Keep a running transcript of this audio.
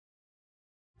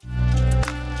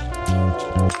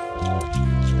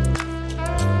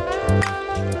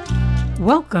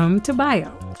Welcome to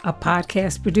Bio, a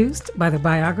podcast produced by the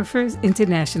Biographers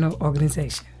International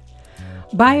Organization.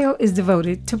 Bio is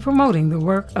devoted to promoting the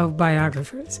work of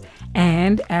biographers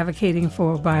and advocating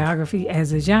for biography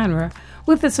as a genre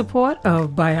with the support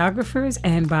of biographers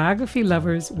and biography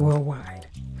lovers worldwide.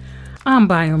 I'm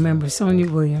Bio member Sonia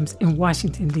Williams in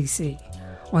Washington, D.C.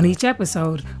 On each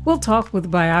episode, we'll talk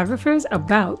with biographers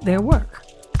about their work.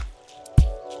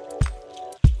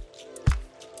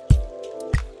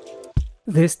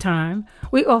 This time,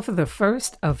 we offer the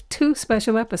first of two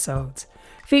special episodes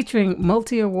featuring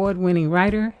multi-award-winning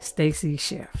writer Stacy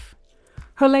Schiff.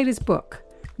 Her latest book,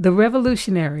 The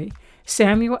Revolutionary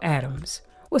Samuel Adams,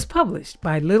 was published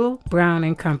by Little, Brown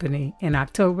and Company in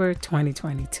October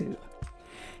 2022.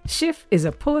 Schiff is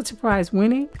a Pulitzer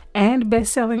Prize-winning and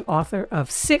best-selling author of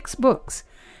 6 books,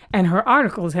 and her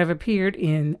articles have appeared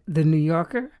in The New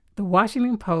Yorker, The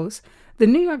Washington Post, The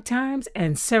New York Times,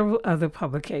 and several other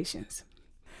publications.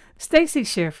 Stacy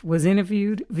Schiff was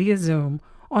interviewed via Zoom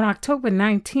on October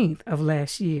 19th of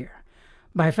last year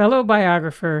by fellow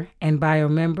biographer and bio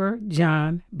member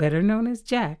John, better known as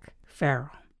Jack, Farrell.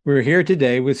 We're here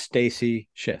today with Stacy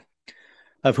Schiff,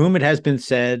 of whom it has been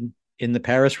said in the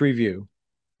Paris Review,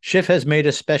 Schiff has made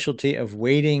a specialty of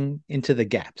wading into the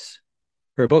gaps.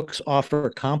 Her books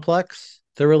offer complex,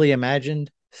 thoroughly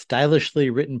imagined, stylishly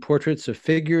written portraits of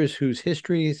figures whose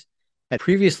histories had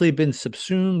previously been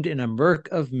subsumed in a murk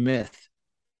of myth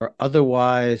or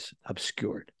otherwise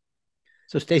obscured.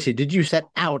 So, Stacy, did you set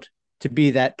out to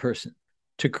be that person,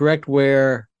 to correct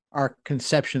where our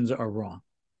conceptions are wrong?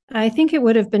 I think it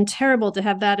would have been terrible to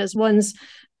have that as one's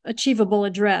achievable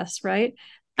address, right?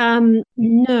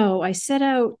 No, I set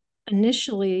out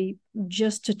initially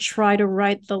just to try to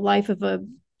write the life of a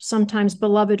sometimes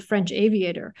beloved French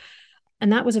aviator.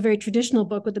 And that was a very traditional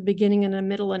book with a beginning and a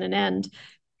middle and an end.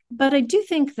 But I do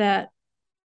think that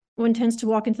one tends to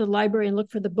walk into the library and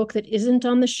look for the book that isn't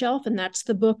on the shelf, and that's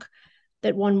the book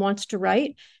that one wants to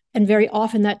write. And very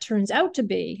often that turns out to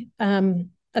be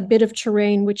a bit of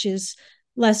terrain which is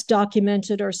less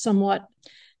documented or somewhat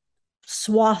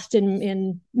swathed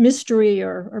in mystery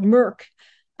or murk,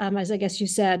 as I guess you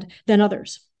said, than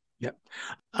others. Yep.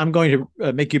 I'm going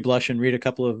to make you blush and read a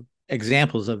couple of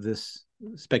examples of this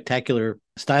spectacular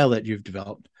style that you've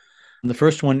developed. And the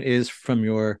first one is from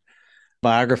your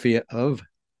biography of,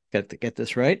 get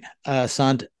this right,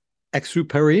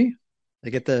 Saint-Exupéry. I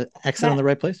get the accent on the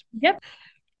right place? Yep.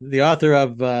 The author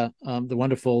of the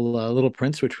wonderful Little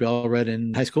Prince, which we all read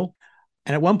in high school.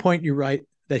 And at one point you write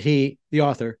that he, the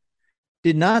author,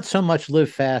 did not so much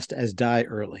live fast as die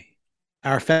early.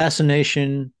 Our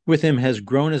fascination with him has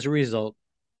grown as a result,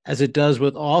 as it does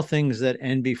with all things that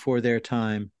end before their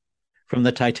time, from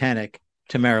the Titanic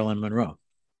to Marilyn Monroe.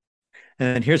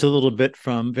 And here's a little bit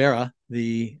from Vera,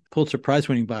 the Pulitzer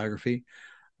Prize-winning biography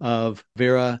of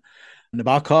Vera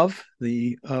Nabokov,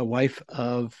 the wife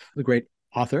of the great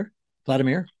author,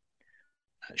 Vladimir.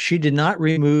 She did not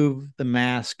remove the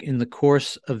mask in the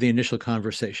course of the initial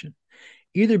conversation,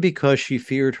 either because she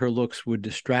feared her looks would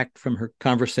distract from her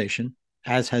conversation,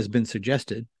 as has been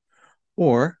suggested,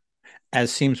 or,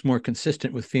 as seems more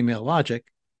consistent with female logic,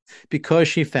 because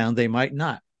she found they might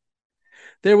not.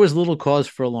 There was little cause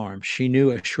for alarm. She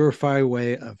knew a surefire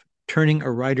way of turning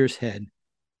a writer's head.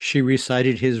 She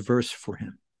recited his verse for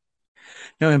him.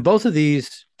 Now, in both of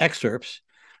these excerpts,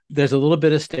 there's a little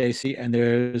bit of Stacy and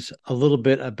there's a little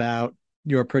bit about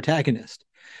your protagonist.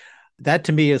 That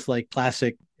to me is like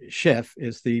classic Schiff,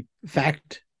 is the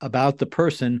fact about the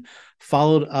person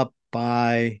followed up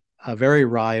by a very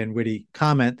wry and witty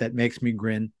comment that makes me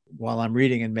grin while I'm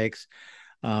reading and makes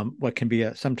what can be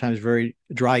a sometimes very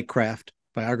dry craft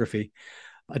biography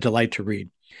a delight to read.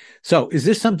 So is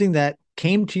this something that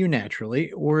came to you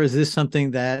naturally, or is this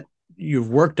something that you've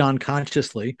worked on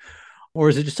consciously, or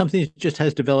is it just something that just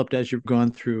has developed as you've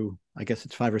gone through, I guess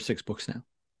it's 5 or 6 books now?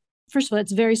 First of all,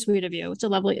 it's very sweet of you. It's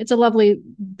a lovely,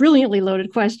 brilliantly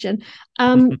loaded question.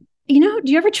 Do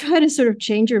you ever try to sort of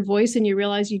change your voice and you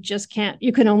realize you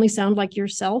can only sound like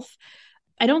yourself?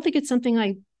 I don't think it's something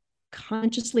I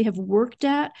consciously have worked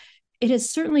at. It has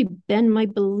certainly been my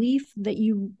belief that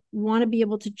you want to be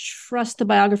able to trust the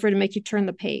biographer to make you turn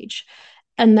the page,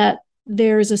 and that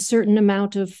there's a certain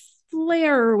amount of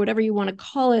flair or whatever you want to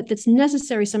call it that's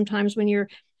necessary sometimes when you're,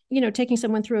 taking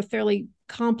someone through a fairly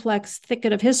complex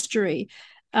thicket of history.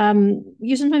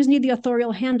 You sometimes need the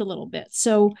authorial hand a little bit.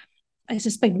 So I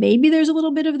suspect maybe there's a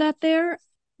little bit of that there,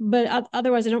 but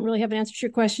otherwise I don't really have an answer to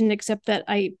your question, except that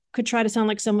I could try to sound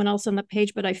like someone else on the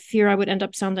page, but I fear I would end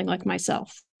up sounding like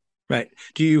myself. Right.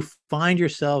 Do you find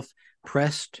yourself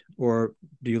pressed, or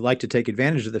do you like to take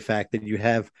advantage of the fact that you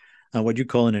have what you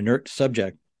call an inert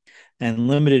subject and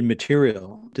limited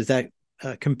material, does that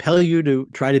compel you to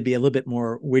try to be a little bit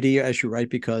more witty as you write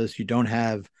because you don't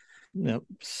have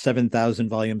 7,000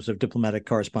 volumes of diplomatic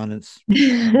correspondence,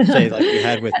 say like you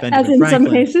had with As Benjamin in some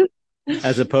Franklin, cases.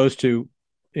 as opposed to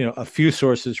a few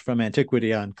sources from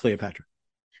antiquity on Cleopatra?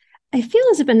 I feel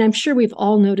as if, and I'm sure we've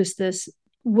all noticed this,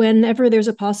 whenever there's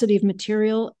a paucity of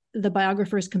material, the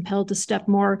biographer is compelled to step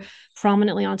more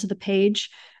prominently onto the page.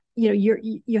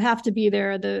 You have to be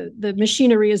there. The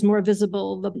machinery is more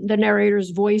visible. The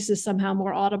narrator's voice is somehow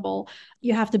more audible.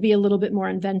 You have to be a little bit more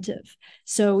inventive.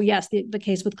 So yes, the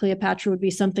case with Cleopatra would be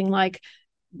something like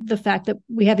the fact that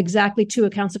we have exactly two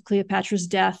accounts of Cleopatra's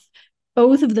death.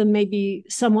 Both of them may be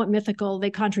somewhat mythical.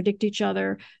 They contradict each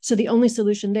other. So the only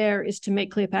solution there is to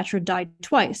make Cleopatra die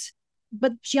twice.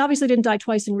 But she obviously didn't die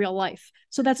twice in real life.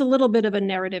 So that's a little bit of a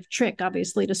narrative trick,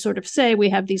 obviously, to sort of say we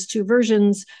have these two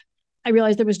versions. I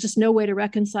realized there was just no way to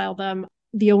reconcile them.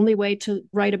 The only way to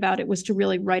write about it was to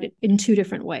really write it in two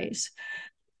different ways.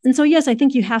 And so, yes, I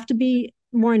think you have to be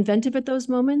more inventive at those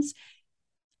moments.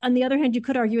 On the other hand, you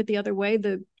could argue it the other way.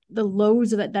 The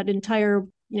loads of that entire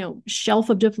shelf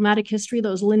of diplomatic history,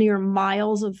 those linear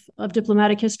miles of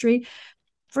diplomatic history,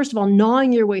 first of all,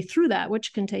 gnawing your way through that,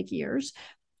 which can take years.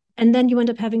 And then you end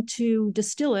up having to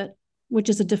distill it, which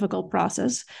is a difficult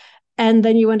process. And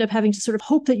then you end up having to sort of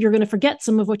hope that you're going to forget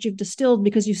some of what you've distilled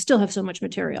because you still have so much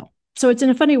material. So it's in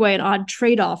a funny way, an odd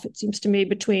trade-off, it seems to me,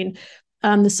 between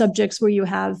the subjects where you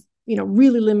have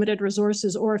really limited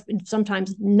resources or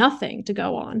sometimes nothing to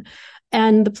go on,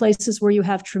 and the places where you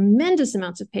have tremendous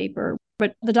amounts of paper,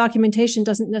 but the documentation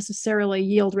doesn't necessarily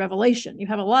yield revelation. You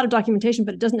have a lot of documentation,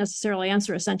 but it doesn't necessarily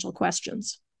answer essential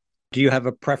questions. Do you have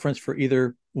a preference for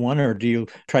either one, or do you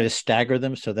try to stagger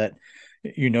them so that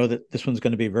that this one's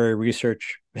going to be very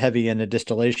research heavy in the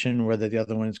distillation, whether the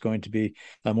other one is going to be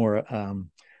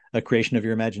a creation of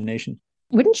your imagination?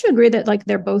 Wouldn't you agree that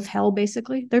they're both hell,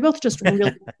 basically? They're both just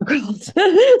really difficult. So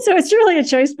it's really a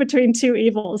choice between two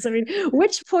evils. I mean,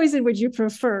 which poison would you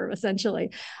prefer,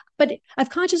 essentially? But I've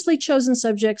consciously chosen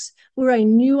subjects where I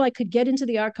knew I could get into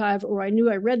the archive, or I knew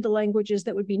I read the languages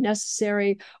that would be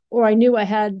necessary, or I knew I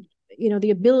had,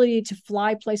 the ability to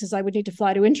fly places I would need to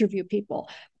fly to interview people.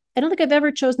 I don't think I've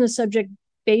ever chosen a subject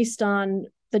based on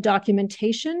the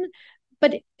documentation.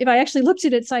 But if I actually looked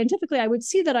at it scientifically, I would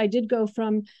see that I did go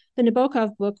from the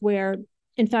Nabokov book, where,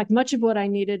 in fact, much of what I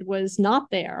needed was not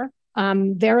there.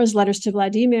 Vera's letters to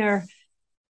Vladimir,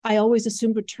 I always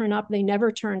assumed would turn up. They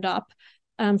never turned up.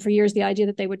 For years, the idea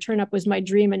that they would turn up was my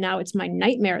dream, and now it's my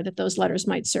nightmare that those letters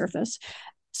might surface.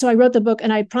 So I wrote the book,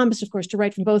 and I promised, of course, to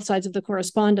write from both sides of the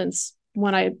correspondence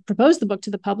when I proposed the book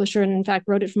to the publisher, and in fact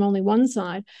wrote it from only one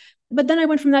side. But then I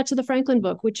went from that to the Franklin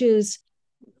book, which is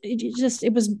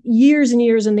it was years and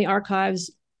years in the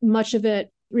archives, much of it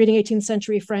reading 18th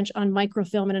century French on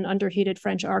microfilm in an underheated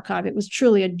French archive. It was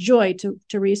truly a joy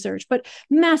to research, but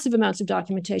massive amounts of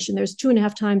documentation. There's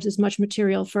 2.5 times as much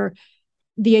material for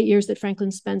the 8 years that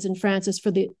Franklin spends in France as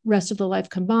for the rest of the life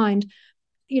combined.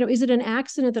 Is it an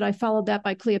accident that I followed that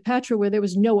by Cleopatra, where there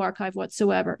was no archive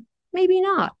whatsoever? Maybe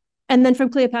not. And then from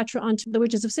Cleopatra on to the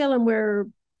Witches of Salem, where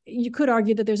you could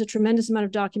argue that there's a tremendous amount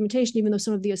of documentation, even though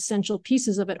some of the essential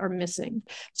pieces of it are missing.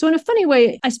 So in a funny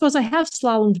way, I suppose I have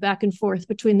slalomed back and forth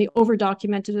between the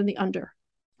over-documented and the under.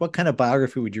 What kind of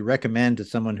biography would you recommend to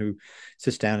someone who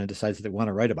sits down and decides that they want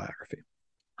to write a biography?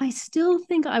 I still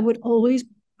think I would always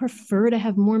prefer to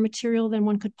have more material than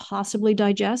one could possibly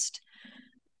digest.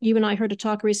 You and I heard a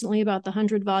talk recently about the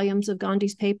 100 volumes of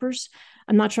Gandhi's papers.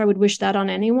 I'm not sure I would wish that on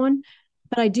anyone,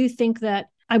 but I do think that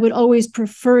I would always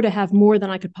prefer to have more than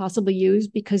I could possibly use,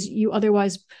 because you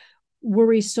otherwise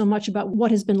worry so much about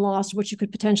what has been lost, what you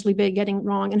could potentially be getting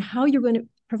wrong, and how you're going to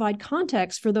provide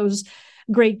context for those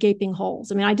great gaping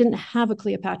holes. I mean, I didn't have a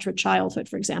Cleopatra childhood,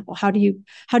 for example. How do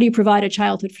you provide a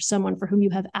childhood for someone for whom you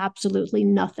have absolutely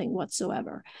nothing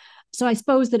whatsoever? So I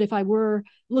suppose that if I were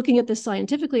looking at this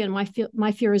scientifically, and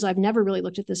my fear is I've never really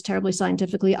looked at this terribly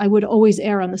scientifically, I would always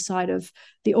err on the side of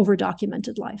the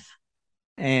over-documented life.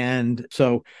 And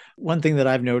so one thing that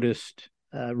I've noticed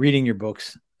reading your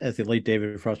books, as the late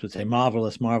David Frost would say,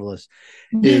 marvelous,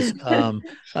 is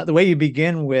the way you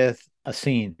begin with a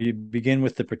scene. You begin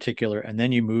with the particular, and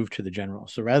then you move to the general.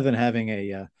 So rather than having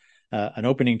an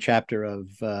opening chapter of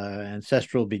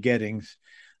ancestral begettings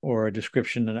or a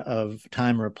description of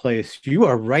time or place, you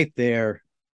are right there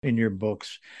in your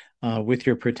books with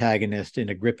your protagonist in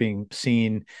a gripping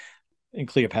scene. In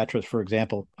Cleopatra's, for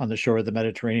example, on the shore of the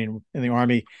Mediterranean in the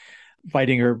army,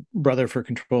 fighting her brother for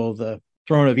control of the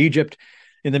throne of Egypt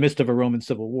in the midst of a Roman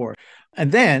civil war.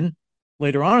 And then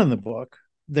later on in the book,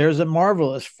 there's a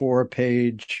marvelous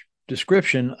 4-page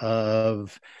description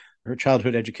of her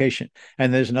childhood education.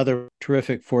 And there's another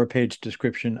terrific 4-page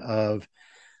description of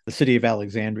the city of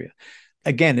Alexandria.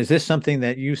 Again, is this something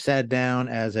that you sat down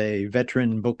as a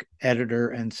veteran book editor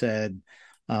and said,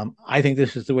 I think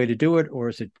this is the way to do it? Or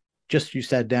is it just you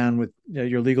sat down with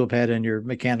your legal pad and your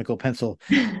mechanical pencil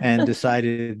and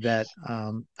decided that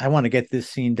I want to get this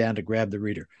scene down to grab the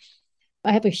reader?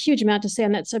 I have a huge amount to say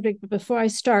on that subject, but before I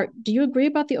start, do you agree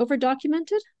about the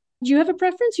over-documented? Do you have a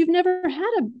preference? You've never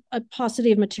had a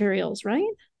paucity of materials, right?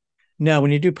 No,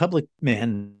 when you do public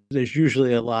men, there's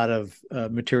usually a lot of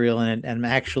material in it. And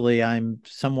actually, I'm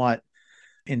somewhat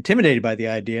intimidated by the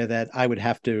idea that I would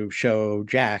have to show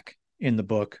Jack in the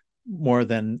book more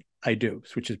than I do,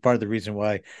 which is part of the reason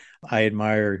why I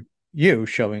admire you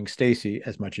showing Stacy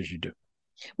as much as you do.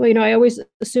 Well, I always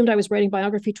assumed I was writing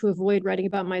biography to avoid writing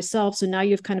about myself. So now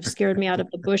you've kind of scared me out of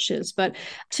the bushes. But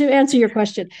to answer your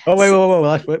question. Oh,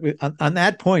 wait. On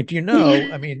that point,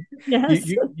 I mean,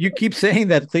 yes. you keep saying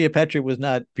that Cleopatra was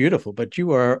not beautiful, but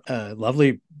you are a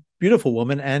lovely, beautiful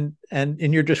woman. And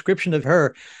in your description of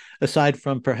her, aside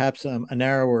from perhaps a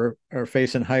narrower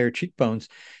face and higher cheekbones,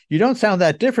 you don't sound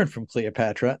that different from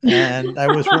Cleopatra. And I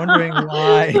was wondering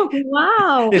why.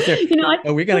 Wow.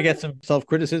 Are we going to get some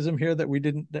self-criticism here that we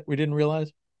didn't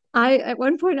realize? At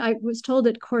one point, I was told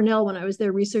at Cornell when I was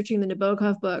there researching the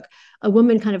Nabokov book, a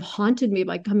woman kind of haunted me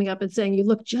by coming up and saying, "You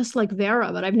look just like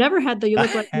Vera," but I've never had the "you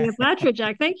look like Cleopatra,"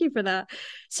 Jack. Thank you for that.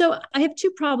 So I have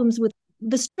two problems with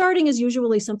the starting is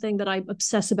usually something that I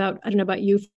obsess about. I don't know about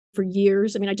you, for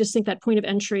years. I mean, I just think that point of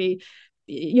entry,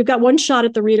 you've got one shot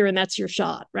at the reader and that's your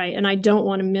shot, right? And I don't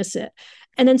want to miss it.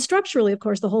 And then structurally, of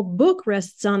course, the whole book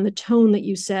rests on the tone that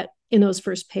you set in those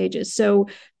first pages. So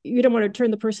you don't want to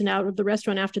turn the person out of the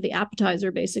restaurant after the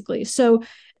appetizer, basically. So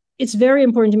it's very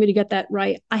important to me to get that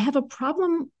right. I have a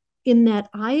problem in that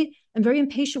I am very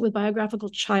impatient with biographical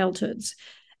childhoods.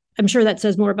 I'm sure that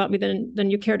says more about me than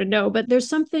you care to know, but there's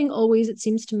something always, it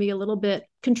seems to me, a little bit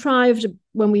contrived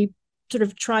when we sort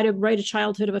of try to write a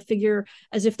childhood of a figure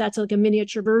as if that's like a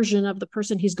miniature version of the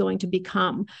person he's going to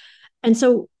become. And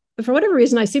so for whatever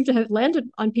reason, I seem to have landed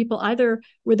on people either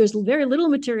where there's very little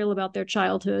material about their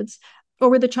childhoods, or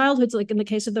where the childhoods, like in the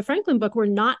case of the Franklin book, were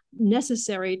not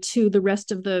necessary to the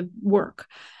rest of the work.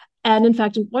 And in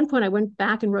fact, at one point, I went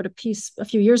back and wrote a piece a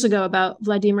few years ago about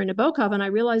Vladimir Nabokov, and I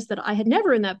realized that I had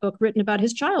never in that book written about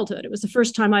his childhood. It was the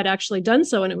first time I'd actually done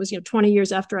so, and it was 20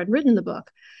 years after I'd written the book.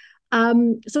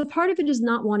 So part of it is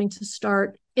not wanting to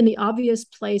start in the obvious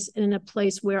place and in a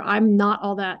place where I'm not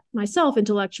all that myself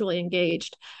intellectually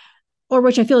engaged, or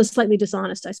which I feel is slightly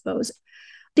dishonest, I suppose.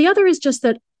 The other is just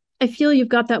that I feel you've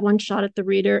got that one shot at the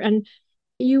reader and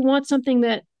you want something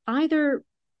that either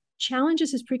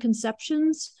challenges his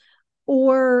preconceptions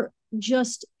or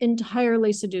just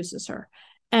entirely seduces her.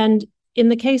 And in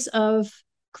the case of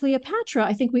Cleopatra,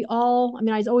 I think I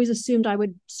always assumed I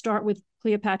would start with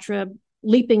Cleopatra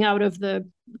leaping out of the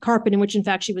carpet in which, in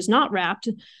fact, she was not wrapped,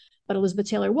 but Elizabeth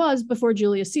Taylor was before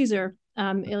Julius Caesar,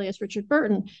 alias Richard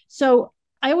Burton. So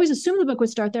I always assumed the book would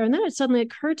start there. And then it suddenly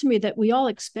occurred to me that we all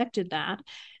expected that.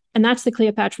 And that's the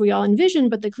Cleopatra we all envisioned.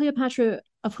 But the Cleopatra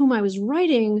of whom I was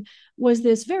writing was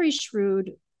this very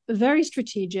shrewd, very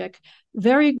strategic,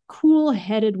 very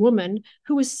cool-headed woman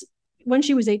who was, when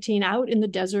she was 18, out in the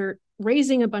desert,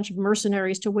 raising a bunch of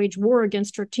mercenaries to wage war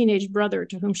against her teenage brother,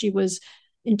 to whom she was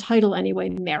in title anyway,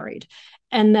 married.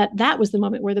 And that was the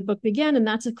moment where the book began. And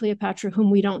that's a Cleopatra whom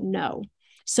we don't know.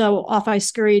 So off I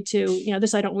scurried to,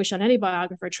 this I don't wish on any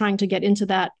biographer, trying to get into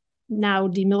that now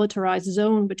demilitarized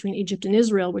zone between Egypt and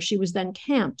Israel, where she was then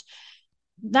camped.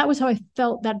 That was how I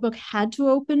felt that book had to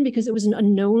open, because it was an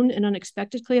unknown and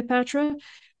unexpected Cleopatra.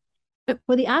 But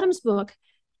for the Adams book,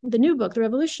 the new book, The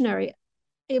Revolutionary,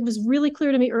 it was really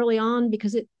clear to me early on,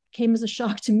 because it came as a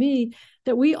shock to me,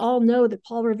 that we all know that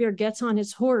Paul Revere gets on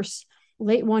his horse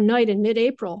late one night in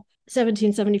mid-April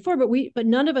 1774, but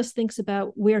none of us thinks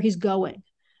about where he's going.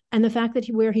 And the fact that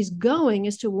where he's going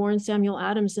is to warn Samuel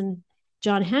Adams and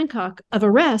John Hancock of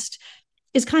arrest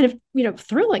is kind of,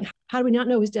 thrilling. How do we not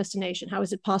know his destination? How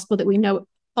is it possible that we know,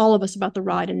 all of us, about the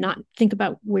ride and not think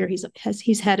about where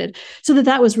he's headed? So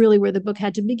that was really where the book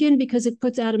had to begin, because it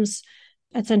puts Adams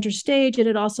at center stage, and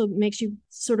it also makes you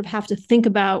sort of have to think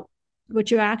about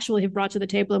what you actually have brought to the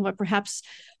table and what perhaps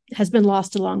has been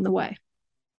lost along the way.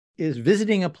 Is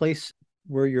visiting a place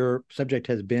where your subject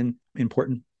has been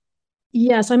important?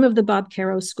 Yes, I'm of the Bob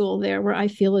Caro school there, where I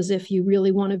feel as if you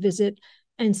really want to visit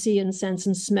and see and sense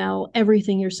and smell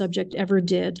everything your subject ever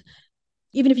did.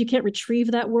 Even if you can't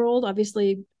retrieve that world,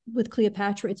 obviously with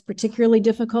Cleopatra, it's particularly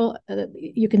difficult.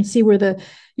 You can see where the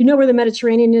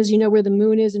Mediterranean is, where the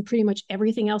moon is, and pretty much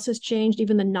everything else has changed.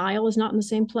 Even the Nile is not in the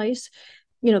same place.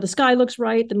 The sky looks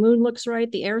right, the moon looks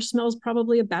right, the air smells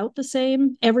probably about the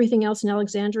same. Everything else in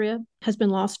Alexandria has been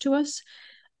lost to us.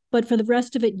 But for the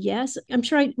rest of it, yes, I'm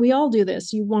sure we all do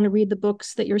this. You want to read the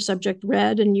books that your subject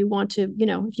read, and you want to,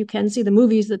 if you can, see the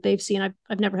movies that they've seen.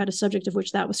 I've never had a subject of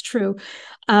which that was true.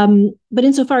 But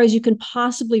insofar as you can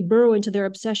possibly burrow into their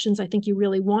obsessions, I think you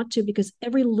really want to, because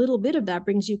every little bit of that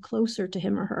brings you closer to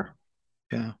him or her.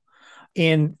 Yeah.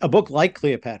 In a book like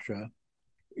Cleopatra,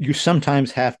 you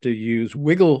sometimes have to use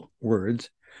wiggle words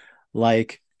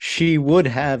like she would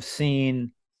have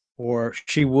seen, or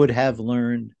she would have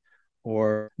learned,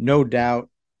 or no doubt.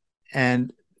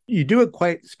 And you do it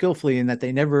quite skillfully in that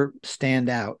they never stand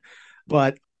out.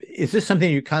 But is this something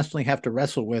you constantly have to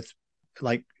wrestle with?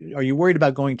 Like, are you worried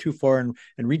about going too far and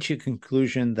reach a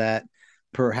conclusion that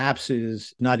perhaps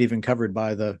is not even covered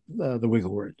by the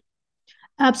wiggle word?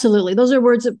 Absolutely. Those are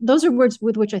words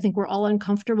with which I think we're all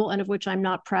uncomfortable and of which I'm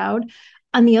not proud.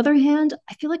 On the other hand,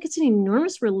 I feel like it's an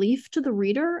enormous relief to the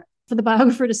reader for the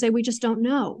biographer to say, we just don't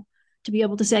know. To be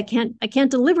able to say, I can't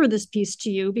deliver this piece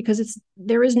to you because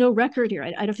there is no record here.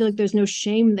 I don't feel like there's no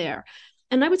shame there.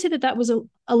 And I would say that was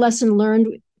a lesson learned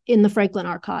in the Franklin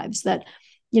archives, that,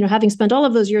 having spent all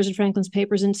of those years in Franklin's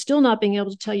papers and still not being able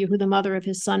to tell you who the mother of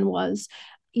his son was,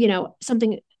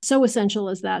 something so essential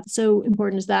as that, so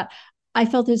important as that, I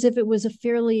felt as if it was a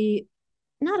fairly,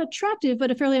 not attractive,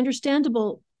 but a fairly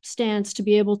understandable stance to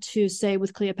be able to say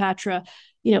with Cleopatra,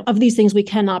 of these things we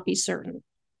cannot be certain.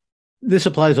 This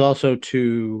applies also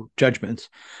to judgments,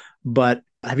 but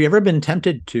have you ever been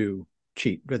tempted to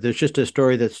cheat? But there's just a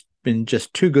story that's been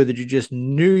just too good that you just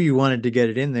knew you wanted to get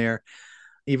it in there,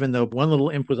 even though one little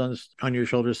imp was on your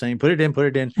shoulder saying, put it in,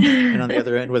 and on the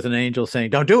other end was an angel saying,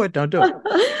 don't do it.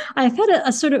 I've had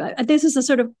a sort of, this is a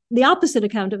sort of the opposite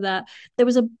account of that. There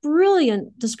was a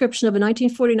brilliant description of a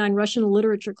 1949 Russian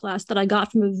literature class that I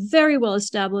got from a very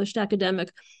well-established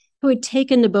academic who had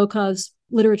taken Nabokov's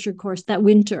literature course that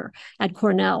winter at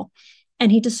Cornell.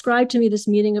 And he described to me this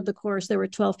meeting of the course. There were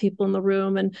 12 people in the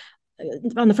room. And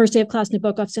on the first day of class,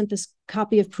 Nabokov sent this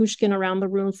copy of Pushkin around the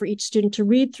room for each student to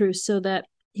read through so that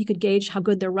he could gauge how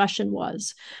good their Russian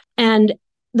was. And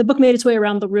the book made its way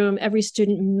around the room. Every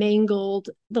student mangled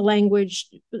the language.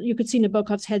 You could see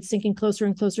Nabokov's head sinking closer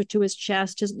and closer to his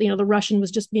chest. The Russian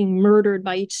was just being murdered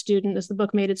by each student as the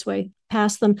book made its way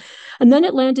past them. And then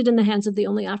it landed in the hands of the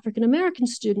only African-American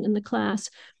student in the class,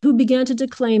 who began to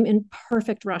declaim in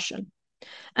perfect Russian.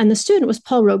 And the student was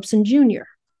Paul Robeson Jr.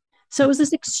 So it was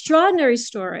this extraordinary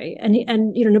story. And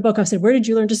Nabokov said, where did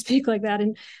you learn to speak like that?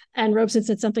 And Robeson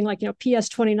said something like, PS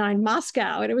 29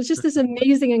 Moscow. And it was just this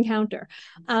amazing encounter.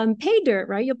 Pay dirt,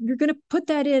 right? You're going to put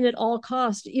that in at all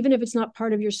costs, even if it's not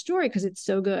part of your story, because it's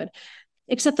so good.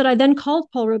 Except that I then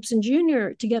called Paul Robeson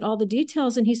Jr. to get all the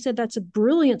details. And he said, that's a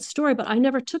brilliant story, but I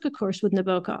never took a course with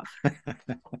Nabokov.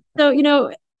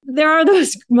 So, there are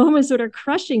those moments that are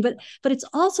crushing, but it's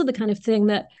also the kind of thing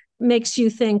that makes you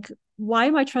think, why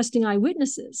am I trusting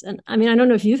eyewitnesses? And I mean, I don't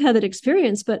know if you've had that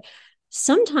experience, but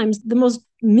sometimes the most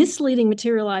misleading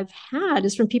material I've had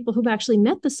is from people who've actually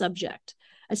met the subject.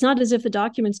 It's not as if the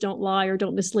documents don't lie or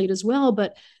don't mislead as well,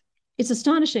 but it's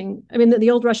astonishing. I mean,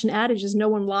 the old Russian adage is no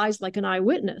one lies like an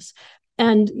eyewitness.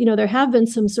 And, there have been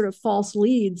some sort of false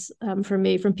leads for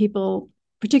me from people,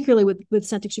 particularly with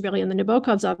Saint-Exupéry and the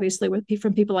Nabokovs, obviously,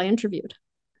 from people I interviewed.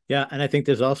 Yeah, and I think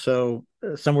there's also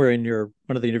somewhere in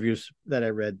one of the interviews that I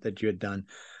read that you had done,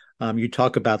 you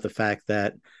talk about the fact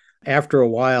that after a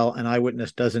while, an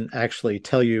eyewitness doesn't actually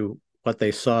tell you what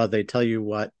they saw. They tell you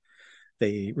what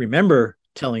they remember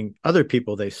telling other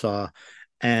people they saw,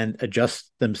 and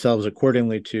adjust themselves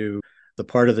accordingly to the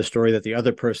part of the story that the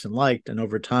other person liked. And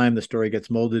over time, the story gets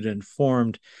molded and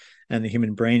formed, and the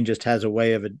human brain just has a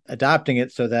way of adopting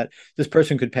it so that this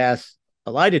person could pass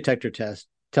a lie detector test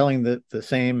telling the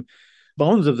same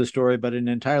bones of the story, but in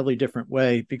an entirely different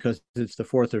way, because it's the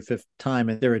fourth or fifth time,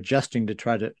 and they're adjusting to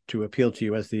try to appeal to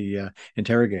you as the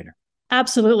interrogator.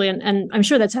 Absolutely. And I'm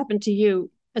sure that's happened to you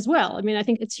as well. I mean, I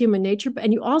think it's human nature.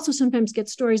 And you also sometimes get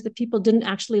stories that people didn't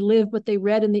actually live, but they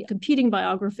read in the competing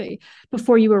biography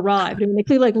before you arrived. I mean, they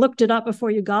clearly looked it up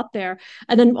before you got there.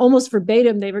 And then almost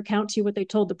verbatim, they recount to you what they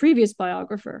told the previous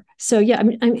biographer. So yeah, I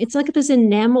mean it's like this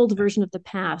enameled version of the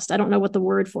past. I don't know what the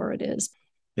word for it is.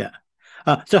 Yeah.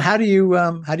 So how do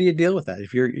you deal with that?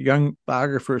 If you're a young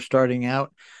biographer starting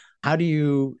out, how do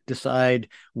you decide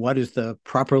what is the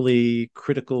properly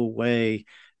critical way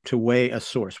to weigh a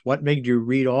source? What made you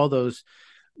read all those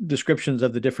descriptions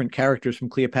of the different characters from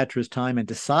Cleopatra's time and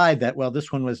decide that, well,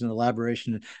 this one was an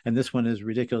elaboration and this one is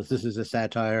ridiculous, this is a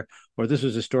satire, or this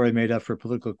is a story made up for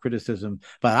political criticism,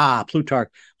 but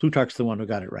Plutarch's the one who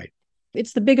got it right?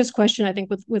 It's the biggest question, I think,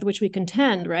 with which we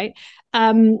contend, right?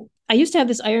 I used to have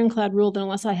this ironclad rule that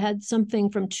unless I had something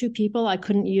from two people, I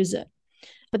couldn't use it.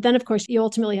 But then, of course, you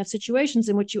ultimately have situations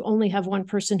in which you only have one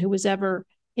person who was ever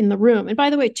in the room. And by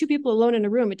the way, two people alone in a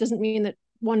room, it doesn't mean that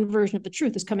one version of the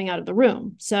truth is coming out of the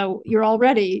room. So you're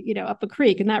already, up a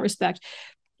creek in that respect.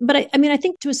 But I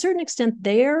think to a certain extent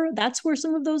that's where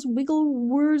some of those wiggle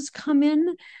words come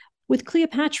in. With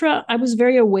Cleopatra, I was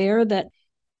very aware that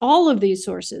all of these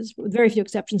sources, with very few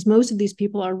exceptions, most of these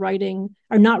people are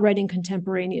not writing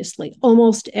contemporaneously.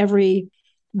 Almost every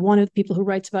one of the people who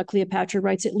writes about Cleopatra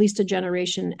writes at least a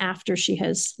generation after she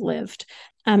has lived.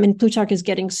 And Plutarch is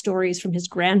getting stories from his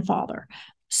grandfather.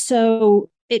 So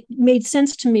it made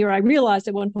sense to me, or I realized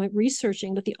at one point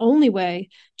researching, that the only way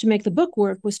to make the book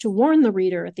work was to warn the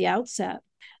reader at the outset,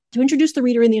 to introduce the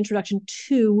reader in the introduction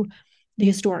to the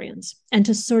historians, and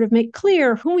to sort of make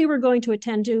clear whom we were going to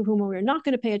attend to, whom we were not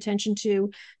going to pay attention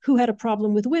to, who had a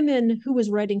problem with women, who was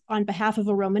writing on behalf of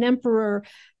a Roman emperor,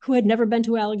 who had never been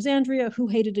to Alexandria, who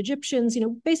hated Egyptians,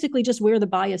 basically just where the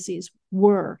biases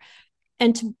were.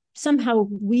 And to somehow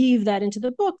weave that into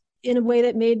the book in a way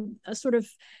that made a sort of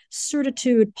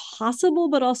certitude possible,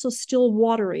 but also still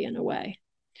watery in a way.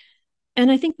 And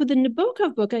I think with the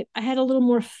Nabokov book, I had a little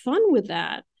more fun with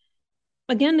that.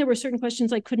 Again, there were certain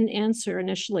questions I couldn't answer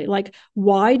initially, like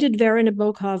why did Vera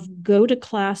Nabokov go to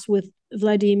class with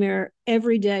Vladimir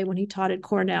every day when he taught at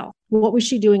Cornell? What was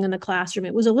she doing in the classroom?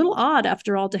 It was a little odd,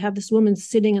 after all, to have this woman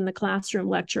sitting in the classroom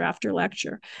lecture after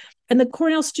lecture. And the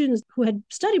Cornell students who had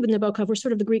studied with Nabokov were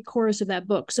sort of the Greek chorus of that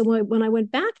book. So when I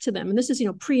went back to them, and this is,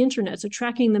 pre-internet, so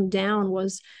tracking them down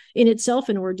was in itself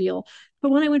an ordeal.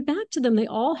 But when I went back to them, they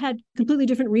all had completely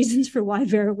different reasons for why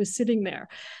Vera was sitting there.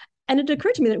 And it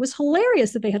occurred to me that it was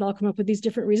hilarious that they had all come up with these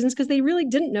different reasons, because they really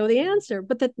didn't know the answer.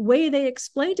 But the way they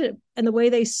explained it and the way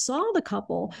they saw the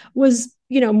couple was,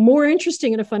 more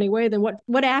interesting in a funny way than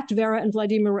what act Vera and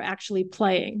Vladimir were actually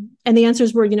playing. And the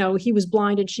answers were, he was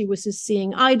blind and she was his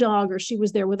seeing eye dog, or she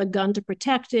was there with a gun to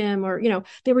protect him, or,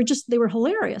 they were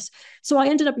hilarious. So I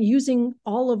ended up using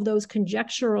all of those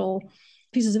conjectural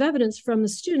pieces of evidence from the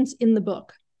students in the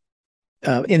book.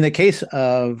 In the case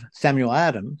of Samuel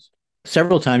Adams,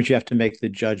 several times you have to make the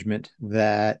judgment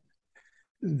that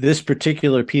this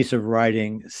particular piece of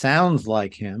writing sounds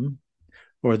like him,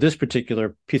 or this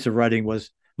particular piece of writing was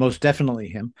most definitely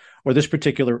him, or this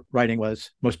particular writing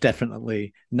was most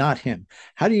definitely not him.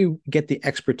 How do you get the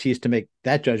expertise to make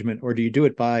that judgment, or do you do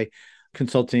it by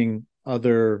consulting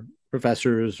other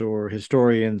professors or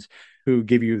historians who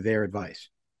give you their advice?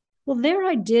 Well, there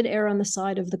I did err on the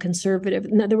side of the conservative,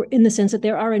 in the sense that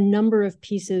there are a number of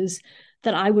pieces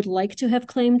that I would like to have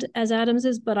claimed as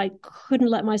Adams's, but I couldn't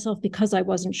let myself because I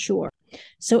wasn't sure.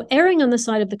 So erring on the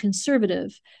side of the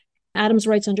conservative, Adams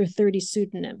writes under 30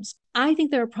 pseudonyms. I think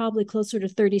there are probably closer to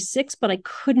 36, but I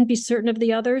couldn't be certain of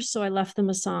the others, so I left them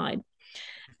aside.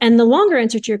 And the longer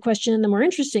answer to your question, and the more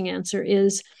interesting answer,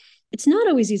 is it's not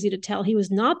always easy to tell. He was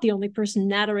not the only person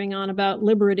nattering on about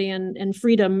liberty and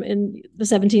freedom in the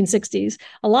 1760s.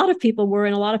 A lot of people were,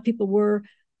 and a lot of people were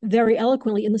very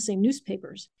eloquently in the same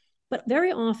newspapers. But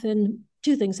very often,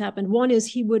 two things happened. One is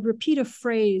he would repeat a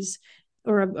phrase,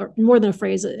 or more than a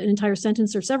phrase, an entire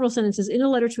sentence or several sentences in a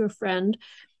letter to a friend,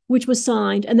 which was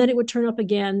signed, and then it would turn up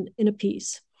again in a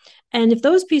piece. And if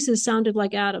those pieces sounded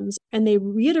like Adams and they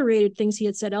reiterated things he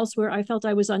had said elsewhere, I felt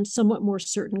I was on somewhat more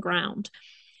certain ground.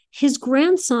 His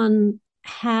grandson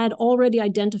had already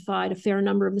identified a fair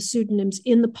number of the pseudonyms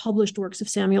in the published works of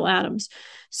Samuel Adams.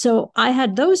 So I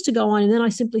had those to go on, and then I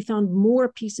simply found more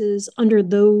pieces under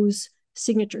those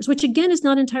signatures, which again is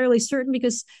not entirely certain,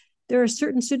 because there are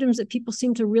certain pseudonyms that people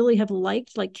seem to really have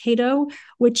liked, like Cato,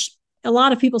 which a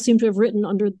lot of people seem to have written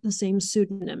under the same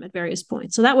pseudonym at various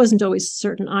points. So that wasn't always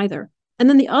certain either. And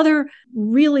then the other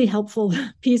really helpful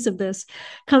piece of this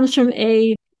comes from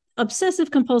a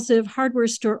obsessive-compulsive hardware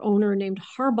store owner named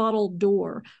Harbottle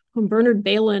Dorr, whom Bernard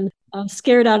Balin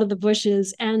scared out of the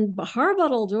bushes, and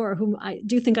Harbottle Dorr, whom I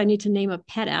do think I need to name a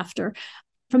pet after.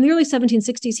 From the early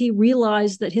 1760s, he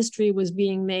realized that history was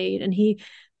being made, and he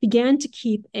began to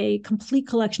keep a complete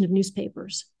collection of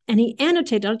newspapers. And he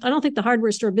annotated, I don't think the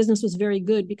hardware store business was very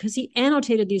good, because he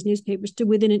annotated these newspapers to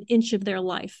within an inch of their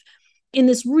life in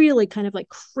this really kind of like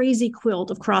crazy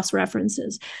quilt of cross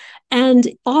references, and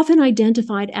often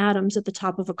identified Adams at the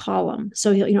top of a column.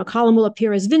 So, a column will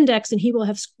appear as Vindex, and he will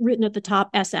have written at the top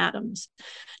S. Adams.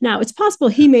 Now, it's possible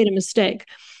he made a mistake.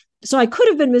 So I could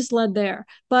have been misled there,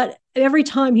 but every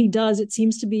time he does, it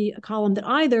seems to be a column that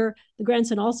either the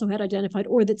grandson also had identified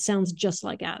or that sounds just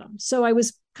like Adams. So I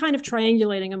was kind of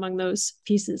triangulating among those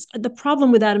pieces. The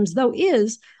problem with Adams, though,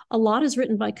 is a lot is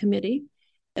written by committee.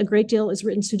 A great deal is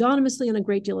written pseudonymously and a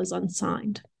great deal is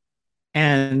unsigned.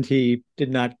 And he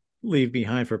did not leave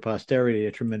behind for posterity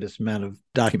a tremendous amount of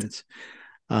documents.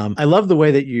 I love the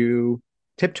way that you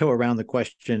tiptoe around the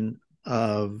question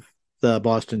of the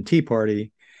Boston Tea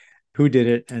Party, who did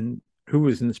it and who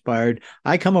was inspired.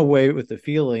 I come away with the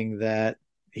feeling that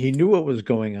he knew what was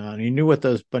going on. He knew what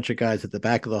those bunch of guys at the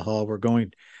back of the hall were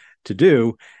going to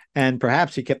do. And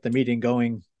perhaps he kept the meeting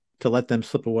going to let them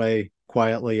slip away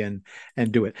quietly and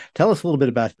do it. Tell us a little bit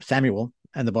about Samuel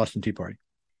and the Boston Tea Party.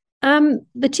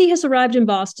 The tea has arrived in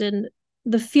Boston.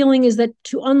 The feeling is that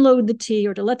to unload the tea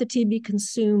or to let the tea be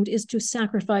consumed is to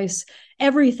sacrifice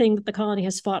everything that the colony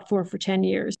has fought for 10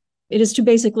 years. It is to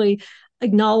basically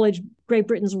acknowledge Great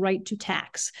Britain's right to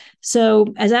tax. So,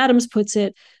 as Adams puts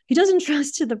it, he doesn't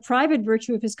trust to the private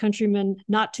virtue of his countrymen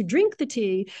not to drink the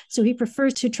tea, so he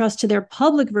prefers to trust to their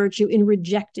public virtue in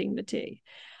rejecting the tea.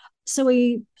 So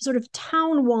a sort of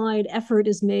town-wide effort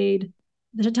is made.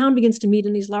 The town begins to meet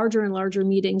in these larger and larger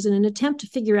meetings in an attempt to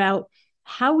figure out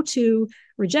how to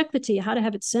reject the tea, how to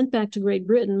have it sent back to Great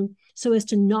Britain so as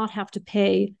to not have to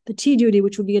pay the tea duty,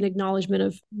 which would be an acknowledgement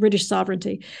of British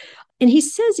sovereignty. And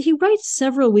he writes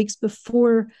several weeks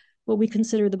before what we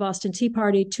consider the Boston Tea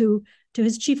Party to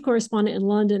his chief correspondent in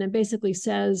London and basically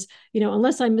says,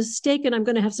 unless I'm mistaken, I'm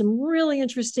going to have some really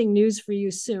interesting news for you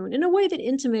soon, in a way that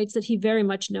intimates that he very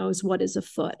much knows what is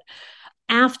afoot.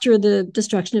 After the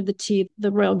destruction of the tea,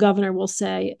 the royal governor will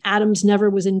say, Adams never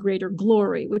was in greater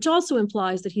glory, which also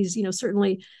implies that he's,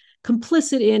 certainly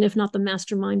complicit in, if not the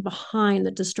mastermind behind the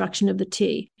destruction of the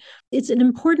tea. It's an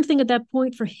important thing at that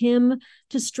point for him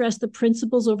to stress the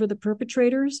principles over the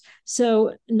perpetrators.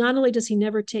 So not only does he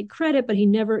never take credit, but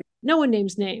no one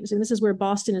names names. And this is where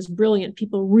Boston is brilliant.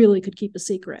 People really could keep a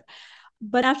secret.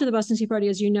 But after the Boston Tea Party,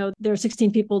 as you know, there are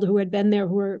 16 people who had been there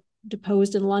who were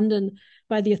deposed in London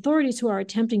by the authorities who are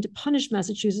attempting to punish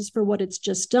Massachusetts for what it's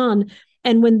just done.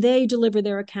 And when they deliver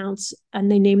their accounts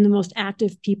and they name the most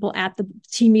active people at the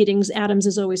tea meetings, Adams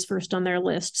is always first on their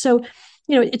list. So,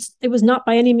 it was not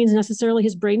by any means necessarily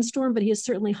his brainstorm, but he is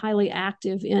certainly highly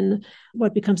active in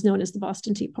what becomes known as the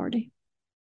Boston Tea Party.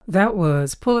 That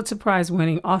was Pulitzer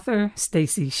Prize-winning author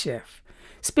Stacy Schiff,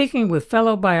 speaking with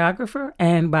fellow biographer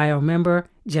and bio member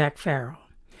Jack Farrell.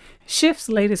 Schiff's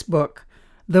latest book,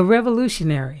 The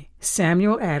Revolutionary,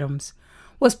 Samuel Adams,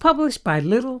 was published by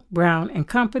Little, Brown and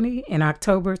Company in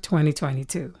October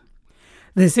 2022.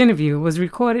 This interview was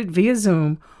recorded via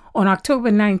Zoom on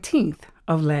October 19th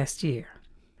of last year.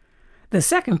 The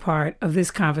second part of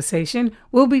this conversation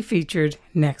will be featured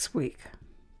next week.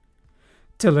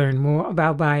 To learn more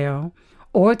about Bio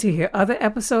or to hear other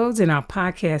episodes in our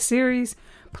podcast series,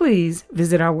 please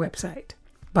visit our website,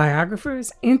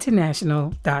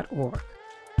 biographersinternational.org.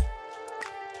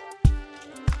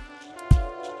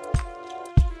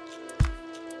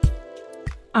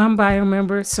 I'm bio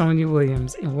member Sonia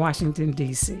Williams in Washington,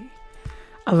 D.C.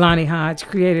 Alani Hodge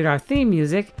created our theme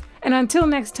music, and until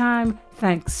next time,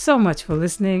 thanks so much for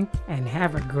listening and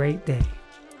have a great day.